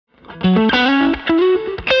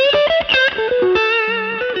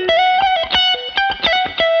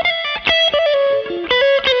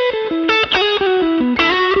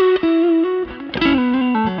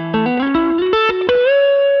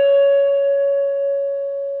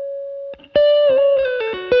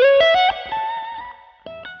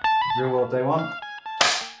Do what they want.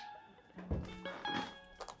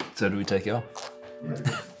 So do we take it off?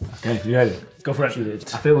 Okay, you ready? Go for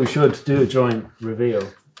it. I feel we should do a joint reveal.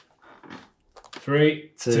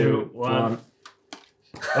 3, 2, 1.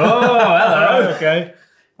 Oh, hello! Okay.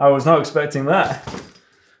 I was not expecting that.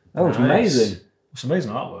 That looks amazing. It's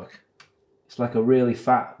amazing artwork. It's like a really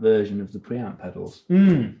fat version of the preamp pedals.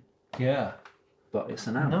 Yeah. But it's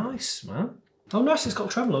an amp. Nice, man. Oh, nice. It's got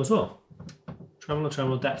tremolo as well.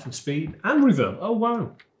 Tremolo, depth and speed, and reverb. Oh,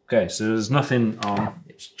 wow. Okay, so there's nothing on.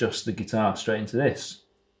 It's just the guitar straight into this.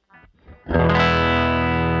 That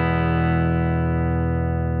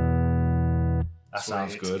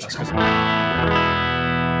sounds good. That's good.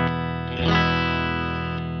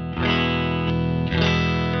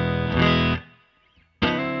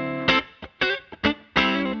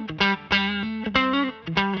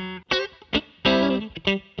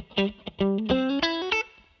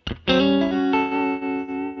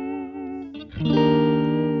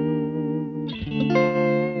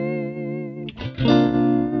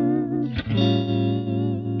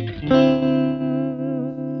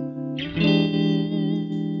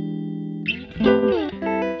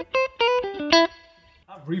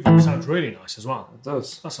 Reverb sounds really nice as well. It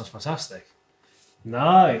does. That sounds fantastic.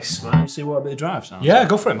 Nice, man. See what a bit of drive sounds Yeah, like.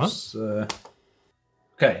 go for it, man.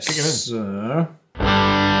 Okay, Kick it in. so...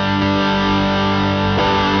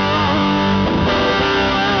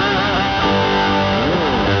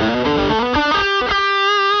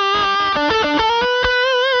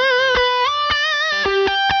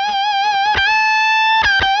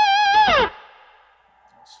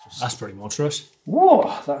 That's pretty monstrous.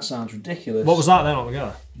 Whoa, that sounds ridiculous. What was that then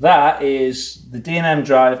altogether? That is the D&M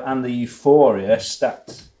drive and the Euphoria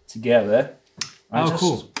stacked together. I just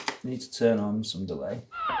cool. need to turn on some delay.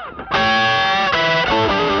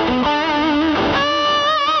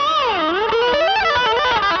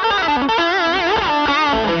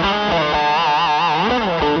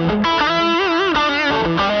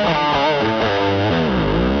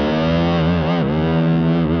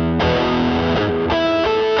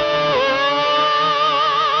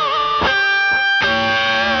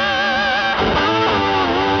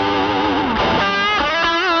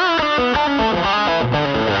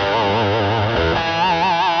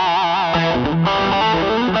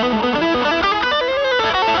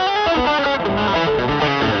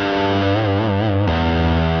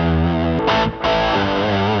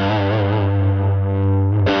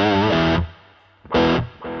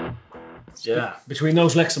 Yeah. Between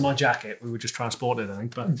those licks and my jacket, we were just transported, I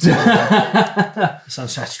think. But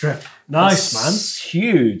sunset strip. Nice, man. It's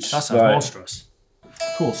huge. That sounds monstrous.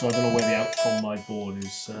 Cool. So I don't know where the outcome of my board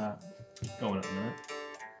is going at the minute.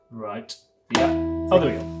 Right. Yeah. Oh,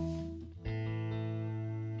 there we go.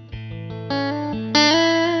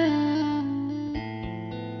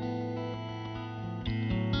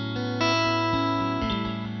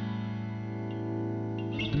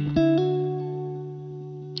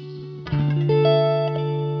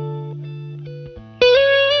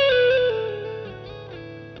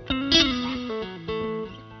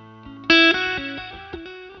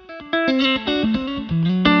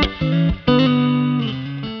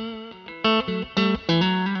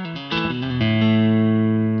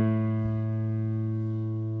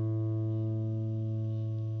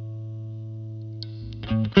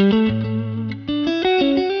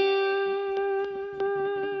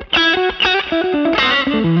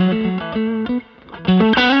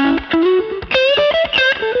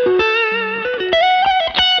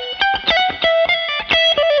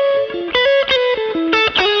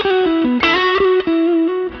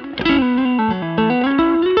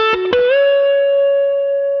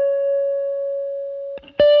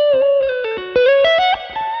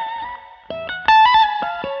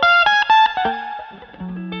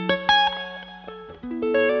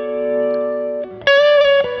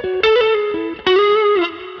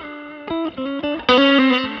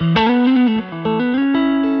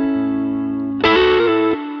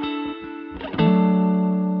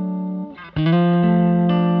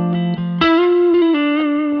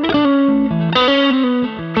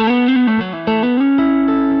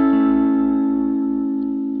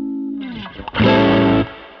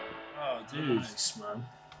 Nice, man.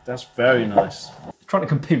 That's very nice. Trying to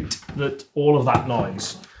compute that all of that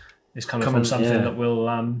noise is coming from something that will,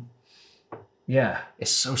 yeah,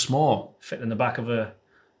 It's so small. fit in the back of a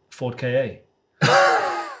Ford KA.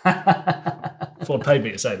 Ford paid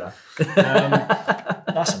me to say that.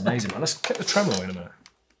 That's amazing, man. Let's kick the tremolo in a minute.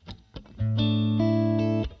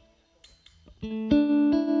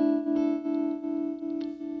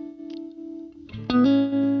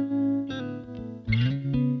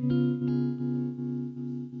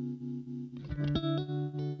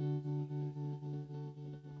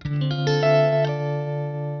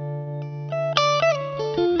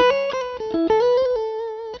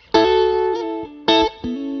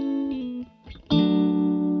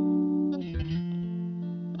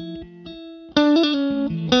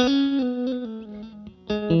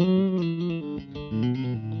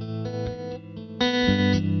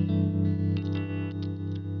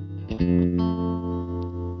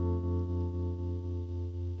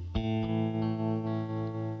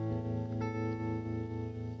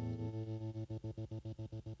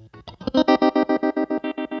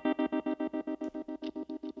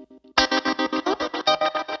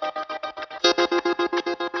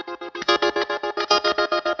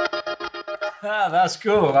 Ah, that's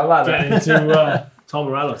cool. I like that. Getting into Tom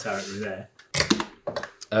Morello territory there.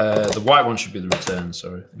 The white one should be the return,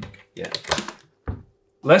 sorry, I think. Yeah.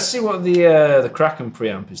 Let's see what the Kraken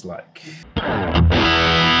preamp is like.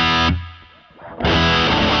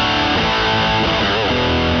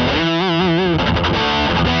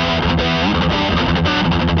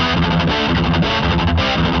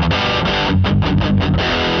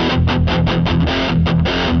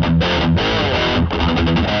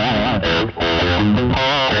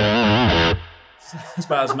 It's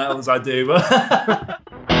about as metal as I do, but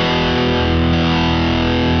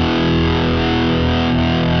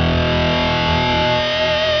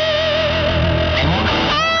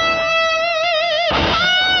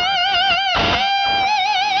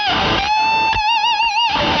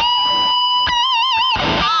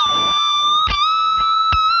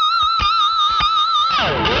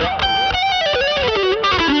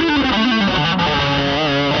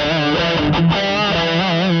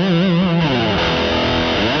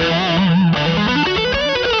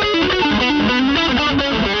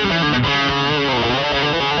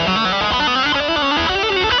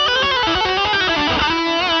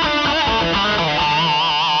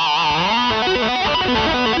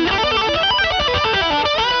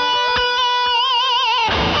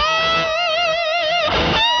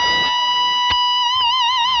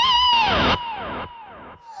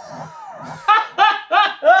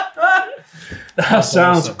that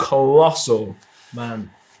sounds awesome. Colossal.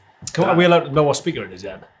 Man. Are we allowed to know what speaker it is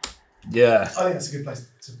yet? Yeah. I think that's a good place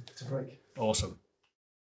to break. Awesome.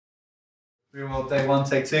 Real day one,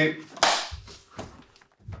 take two.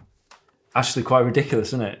 Actually quite ridiculous,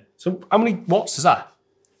 isn't it? So how many watts is that?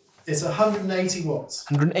 It's 180 watts.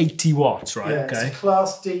 180 watts, right? Yeah, Okay. it's a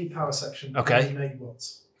Class D power section. Okay. 180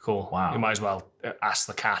 watts. Cool. Wow. You might as well ask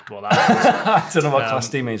the cat what that is. I don't know what Class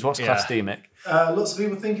D means. What's Class D, Mick? Lots of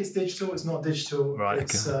people think it's digital. It's not digital. Right,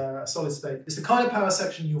 It's a solid state. It's the kind of power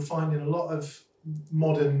section you'll find in a lot of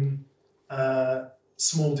modern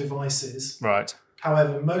small devices. Right.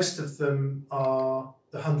 However, most of them are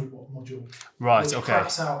the 100-watt module. Right, which okay.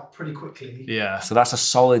 craps out pretty quickly. Yeah. So that's a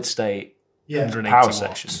solid state Yeah. 180 power watts.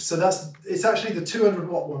 section. So it's actually the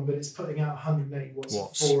 200-watt one, but it's putting out 180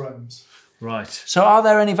 watts. 4 ohms. Right. So are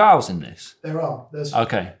there any valves in this? There are. There's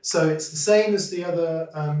Okay. So it's the same as the other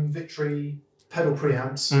Victory pedal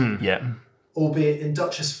preamps, Yeah. albeit in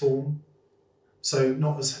Duchess form, so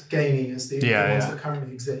not as gamey as the ones that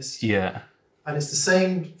currently exist. Yeah. And it's the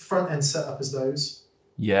same front end setup as those,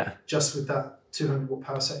 Yeah. just with that 200-watt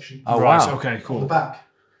power section Oh, Right, wow. okay, on the cool. back.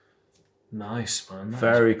 Nice, man.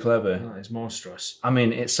 Very clever. That is monstrous. I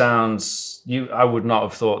mean, it sounds... I would not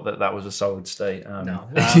have thought that was a solid state. No.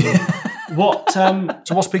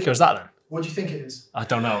 So what speaker is that then? What do you think it is? I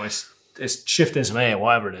don't know. It's shifting some air,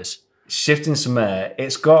 whatever it is. Shifting some air.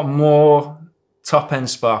 It's got more top-end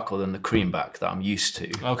sparkle than the creamback that I'm used to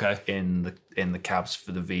Okay. in the cabs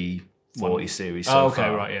for the V4 Series so Oh, okay,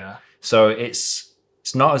 far. right, yeah. So it's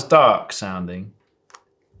not as dark sounding.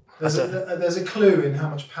 There's a clue in how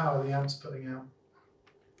much power the amp's putting out.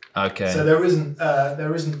 Okay. So there isn't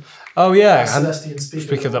Oh yeah, a Celestian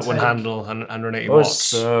speaker that will would take- handle 180 Oh, watts.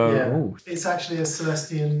 so, Yeah, ooh. it's actually a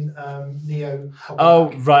Celestian Neo.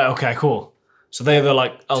 Oh Copperback, right, okay, cool. So they're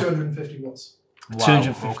like 250 watts. wow,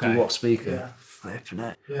 250 okay. watt speaker. Yeah. Flipping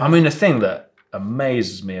it. Yeah. I mean, the thing that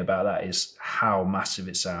amazes me about that is how massive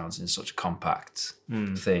it sounds in such a compact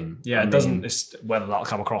thing. Yeah, I it mean, doesn't. It's whether that'll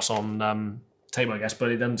come across on tape, I guess,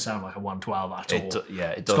 but it doesn't sound like a 112 at all. It does.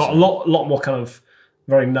 It's got a lot more kind of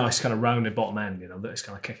very nice kind of rounded bottom end, you know, that it's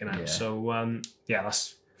kind of kicking out. Yeah. So yeah,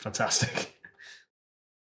 that's fantastic.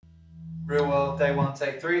 Real world day one,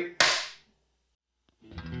 take three.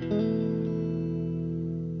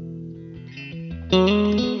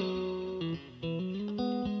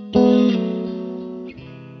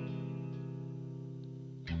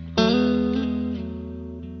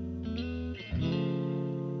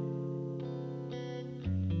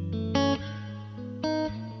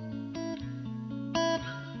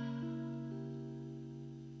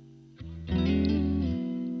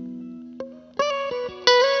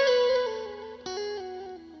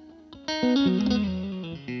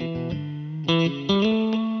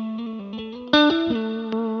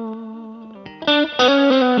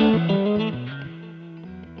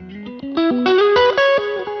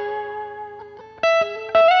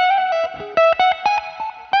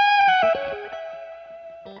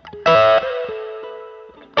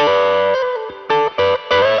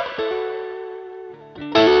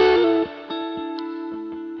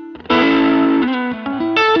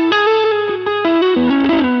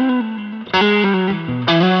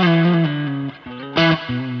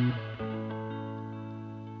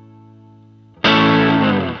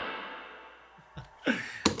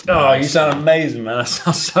 Oh, you sound amazing, man. That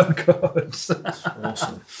sounds so good.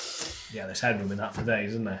 Awesome. Yeah, there's headroom in that for days,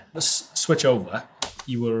 isn't there? Let's switch over.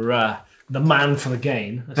 You were the man for the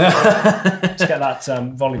gain. Let's get that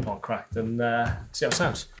volume pot cracked and see how it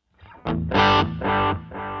sounds.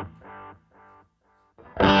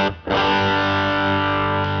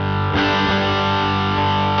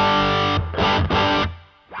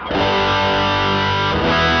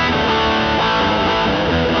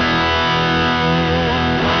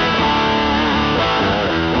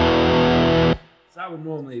 That would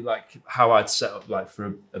normally like how I'd set up like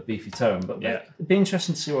for a beefy tone, but yeah, it'd be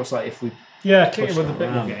interesting to see what's like if we kick it with a bit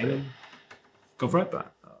of gain and go for it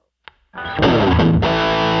back.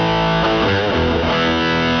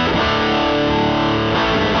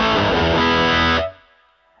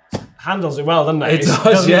 Handles it well, doesn't it? It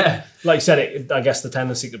does, yeah. Like you said, I guess the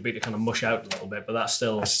tendency could be to kind of mush out a little bit, but that's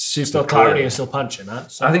still Super clarity clear. and still punching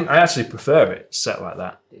that. So. I think I actually prefer it set like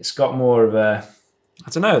that. It's got more of a, I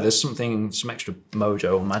don't know, there's some extra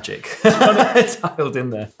mojo or magic tiled in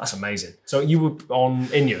there. That's amazing. So you were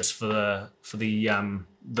on in-ears for the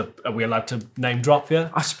are we allowed to name drop here?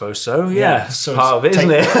 I suppose so, yeah. So Part of it, isn't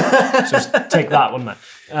it? So take that, wouldn't it?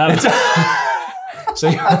 So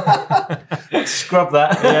scrub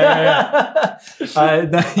that. For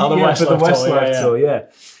the Westlife tour, yeah.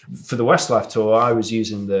 For the Westlife tour, I was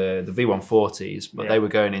using the V140s, but they were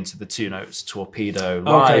going into the 2 notes torpedo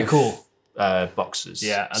live boxes.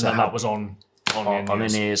 Yeah, and so then that was on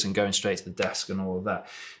in-ears and going straight to the desk and all of that.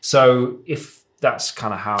 So if that's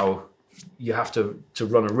kind of how you have to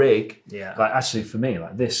run a rig, like actually for me,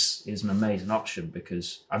 like this is an amazing option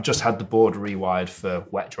because I've just had the board rewired for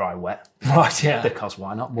wet, dry, wet. Right, yeah. Because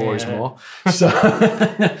why not? More is more. So,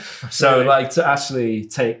 so like to actually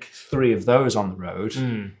take 3 of those on the road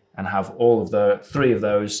and have all of the 3 of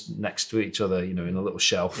those next to each other, you know, in a little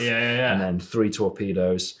shelf. And then 3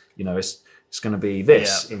 torpedos, you know, it's going to be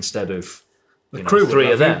this instead of the crew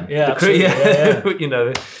 3 of them. Yeah, the crew, you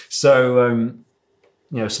know, so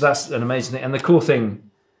you know, so that's an amazing thing. And the cool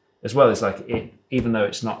thing as well is like, even though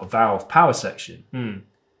it's not a valve power section,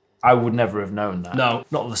 I would never have known that. No,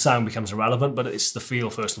 not that the sound becomes irrelevant, but it's the feel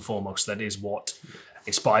first and foremost that is what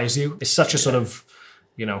inspires you. It's such a sort of,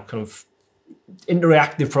 you know, kind of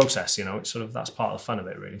interactive process, you know, it's sort of, that's part of the fun of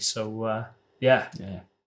it really. So, yeah.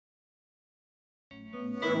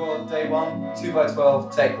 Well, day 1,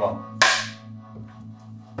 2x12, take 1.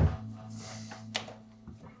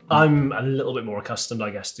 I'm a little bit more accustomed, I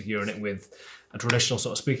guess, to hearing it with a traditional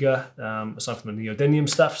sort of speaker, aside from the neodymium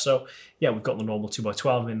stuff. So, yeah, we've got the normal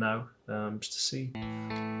 2x12 in now, just to see.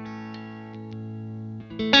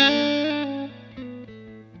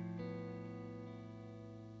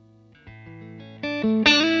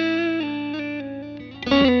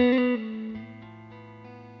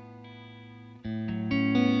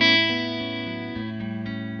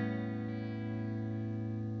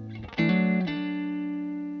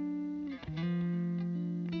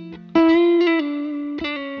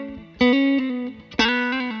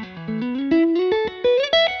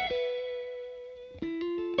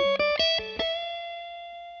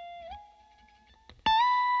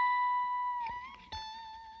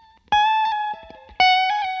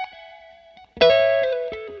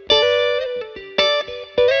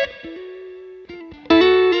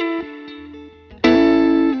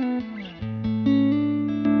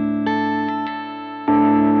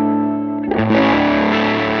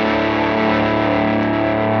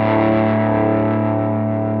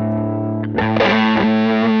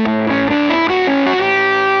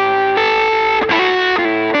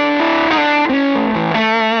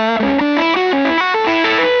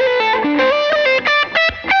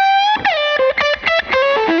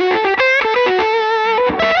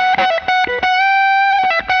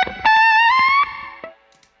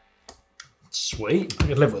 Sweet. I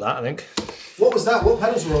could live with that, I think. What was that? What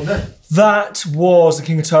pedals were on there? That was the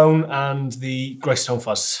King of Tone and the Grace Tone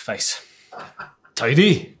Fuzz face.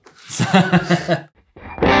 Tidy.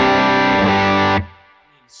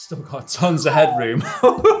 Still got tons of headroom.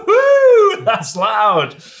 That's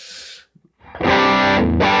loud.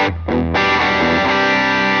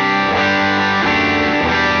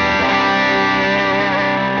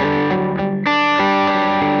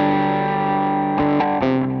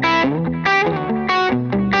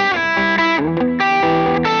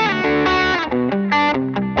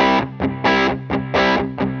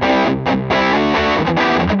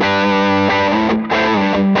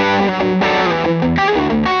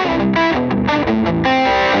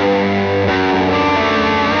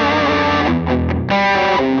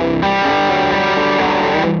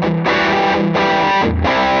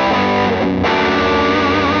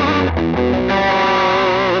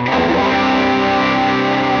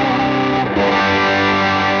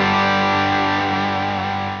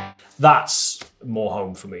 that's more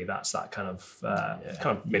home for me. That's that kind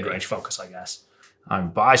of mid-range focus, I guess.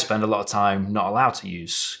 But I spend a lot of time not allowed to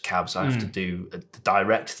use cabs. I have to do the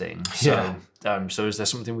direct thing. So, so is there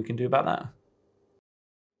something we can do about that?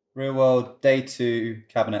 Real world, day 2,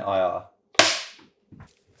 cabinet IR.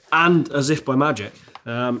 And as if by magic,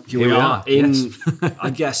 here we are in, I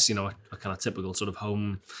guess, you know, a kind of typical sort of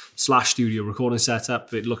home/studio recording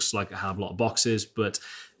setup. It looks like I have a lot of boxes, but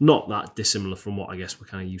not that dissimilar from what I guess we're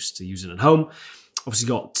kind of used to using at home. Obviously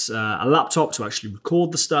got a laptop to actually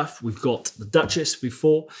record the stuff. We've got the Duchess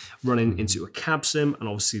V4 running into a cab sim, and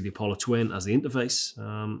obviously the Apollo Twin as the interface.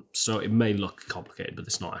 So it may look complicated, but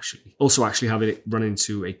it's not actually. Also actually having it run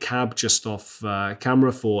into a cab just off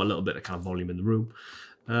camera for a little bit of kind of volume in the room.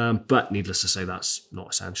 But needless to say, that's not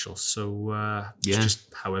essential. So it's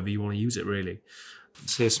just however you want to use it, really.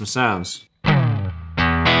 Let's hear some sounds.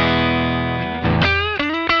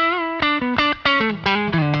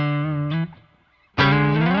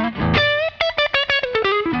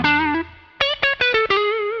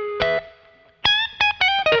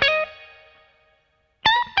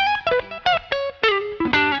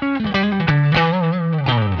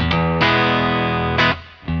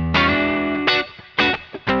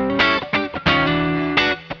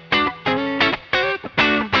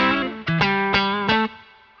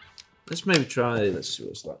 Let's maybe try, let's see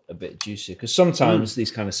what's like a bit juicier, because sometimes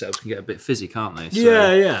these kind of setups can get a bit fizzy, can't they? So,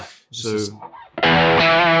 yeah. So.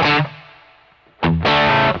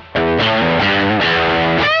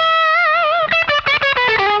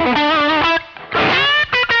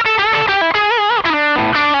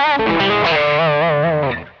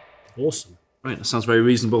 Awesome. Right, that sounds very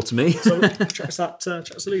reasonable to me. So check us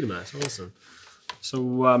the leader, mate. It's awesome.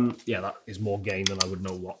 So yeah, that is more gain than I would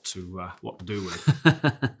know what to do with.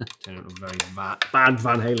 Turning out a very bad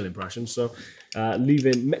Van Halen impression. So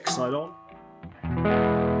leaving mix side on.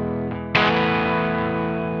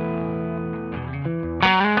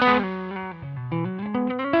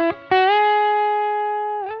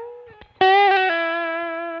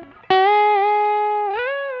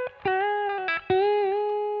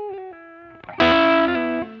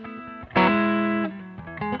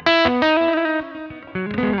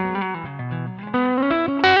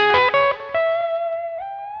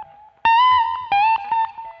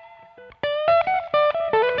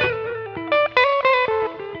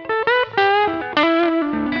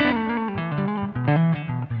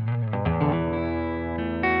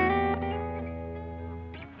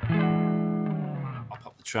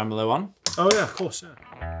 Tremolo on. Oh yeah, of course, yeah.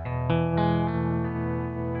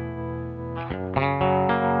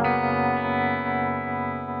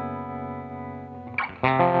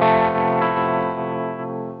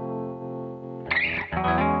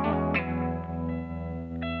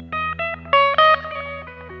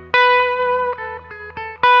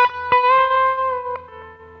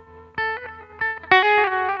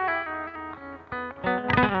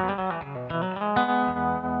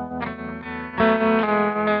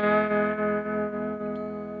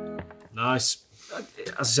 Nice.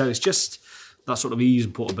 As I said, it's just that sort of ease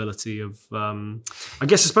and portability of, I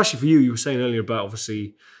guess, especially for you. You were saying earlier about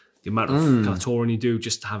obviously the amount of kind of touring you do,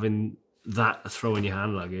 just having that to throw in your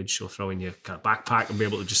hand luggage or throw in your kind of backpack and be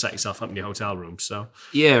able to just set yourself up in your hotel room. So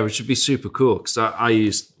yeah, which would be super cool because I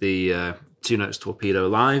used the 2 Notes Torpedo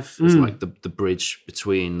Live as like the bridge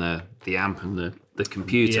between the amp and the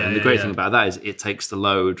computer. And the great thing about that is it takes the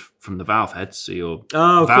load from the valve head, so your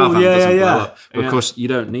valve amp doesn't blow up. But of course, you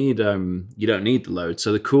don't need the load.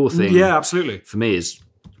 So the cool thing, absolutely, for me is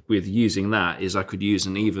with using that is I could use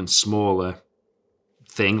an even smaller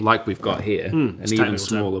thing like we've got here, an even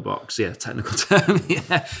smaller box. Yeah, technical term.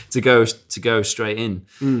 to go straight in,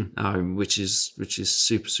 which is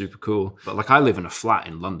super cool. But like I live in a flat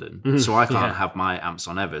in London, so I can't have my amps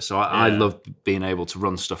on ever. So I love being able to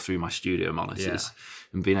run stuff through my studio monitors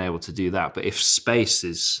and being able to do that. But if space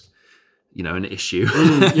is, an issue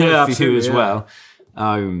for you as well,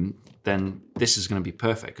 then this is going to be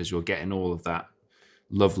perfect because you're getting all of that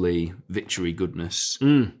lovely Victory goodness,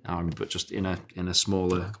 but just in a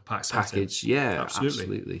smaller package. Yeah,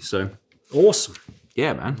 absolutely. So awesome.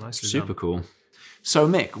 Yeah, man. Nicely super cool. So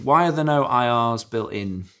Mick, why are there no IRs built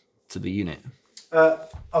in to the unit?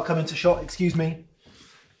 I'll come into shot, excuse me.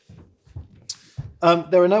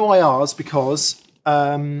 There are no IRs because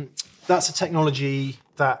that's a technology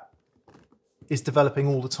that is developing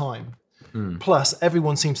all the time. Plus,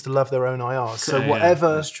 everyone seems to love their own IRs. So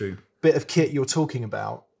whatever that's true. Bit of kit you're talking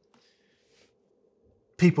about,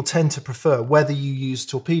 people tend to prefer, whether you use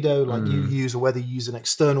Torpedo like you use, or whether you use an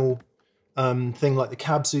external thing like the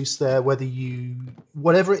Cab Zeus there,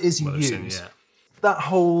 whatever it is you use. That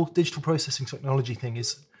whole digital processing technology thing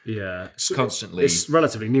is Yeah, constantly. It's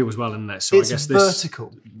relatively new as well, isn't it? So It's I guess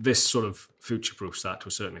vertical. This sort of future-proofs that to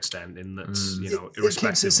a certain extent, in that It irrespective.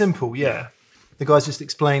 keeps it simple. Yeah. The guys just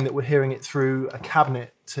explained that we're hearing it through a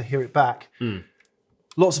cabinet to hear it back.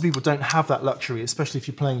 Lots of people don't have that luxury, especially if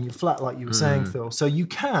you're playing in your flat, like you were saying, Phil. So you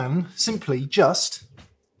can simply just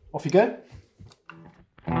off you go.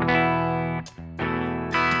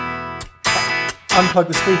 Unplug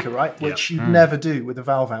the speaker, right? Which you'd never do with a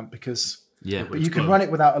valve amp because but you can run it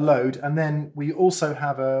without a load. And then we also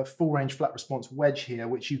have a full range flat response wedge here,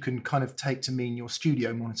 which you can kind of take to mean your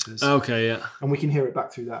studio monitors. Okay, yeah. And we can hear it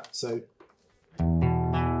back through that. So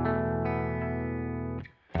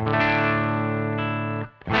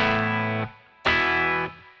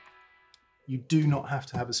you do not have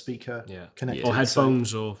to have a speaker connected. Or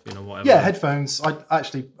headphones or whatever. Yeah, headphones.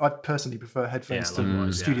 I personally prefer headphones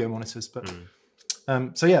to studio monitors. But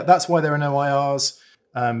so yeah, that's why there are no IRs,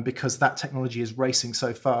 because that technology is racing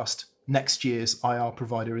so fast. Next year's IR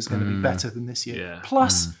provider is going to be better than this year. Yeah.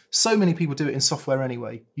 Plus, so many people do it in software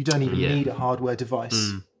anyway. You don't even need a hardware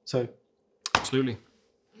device. So absolutely.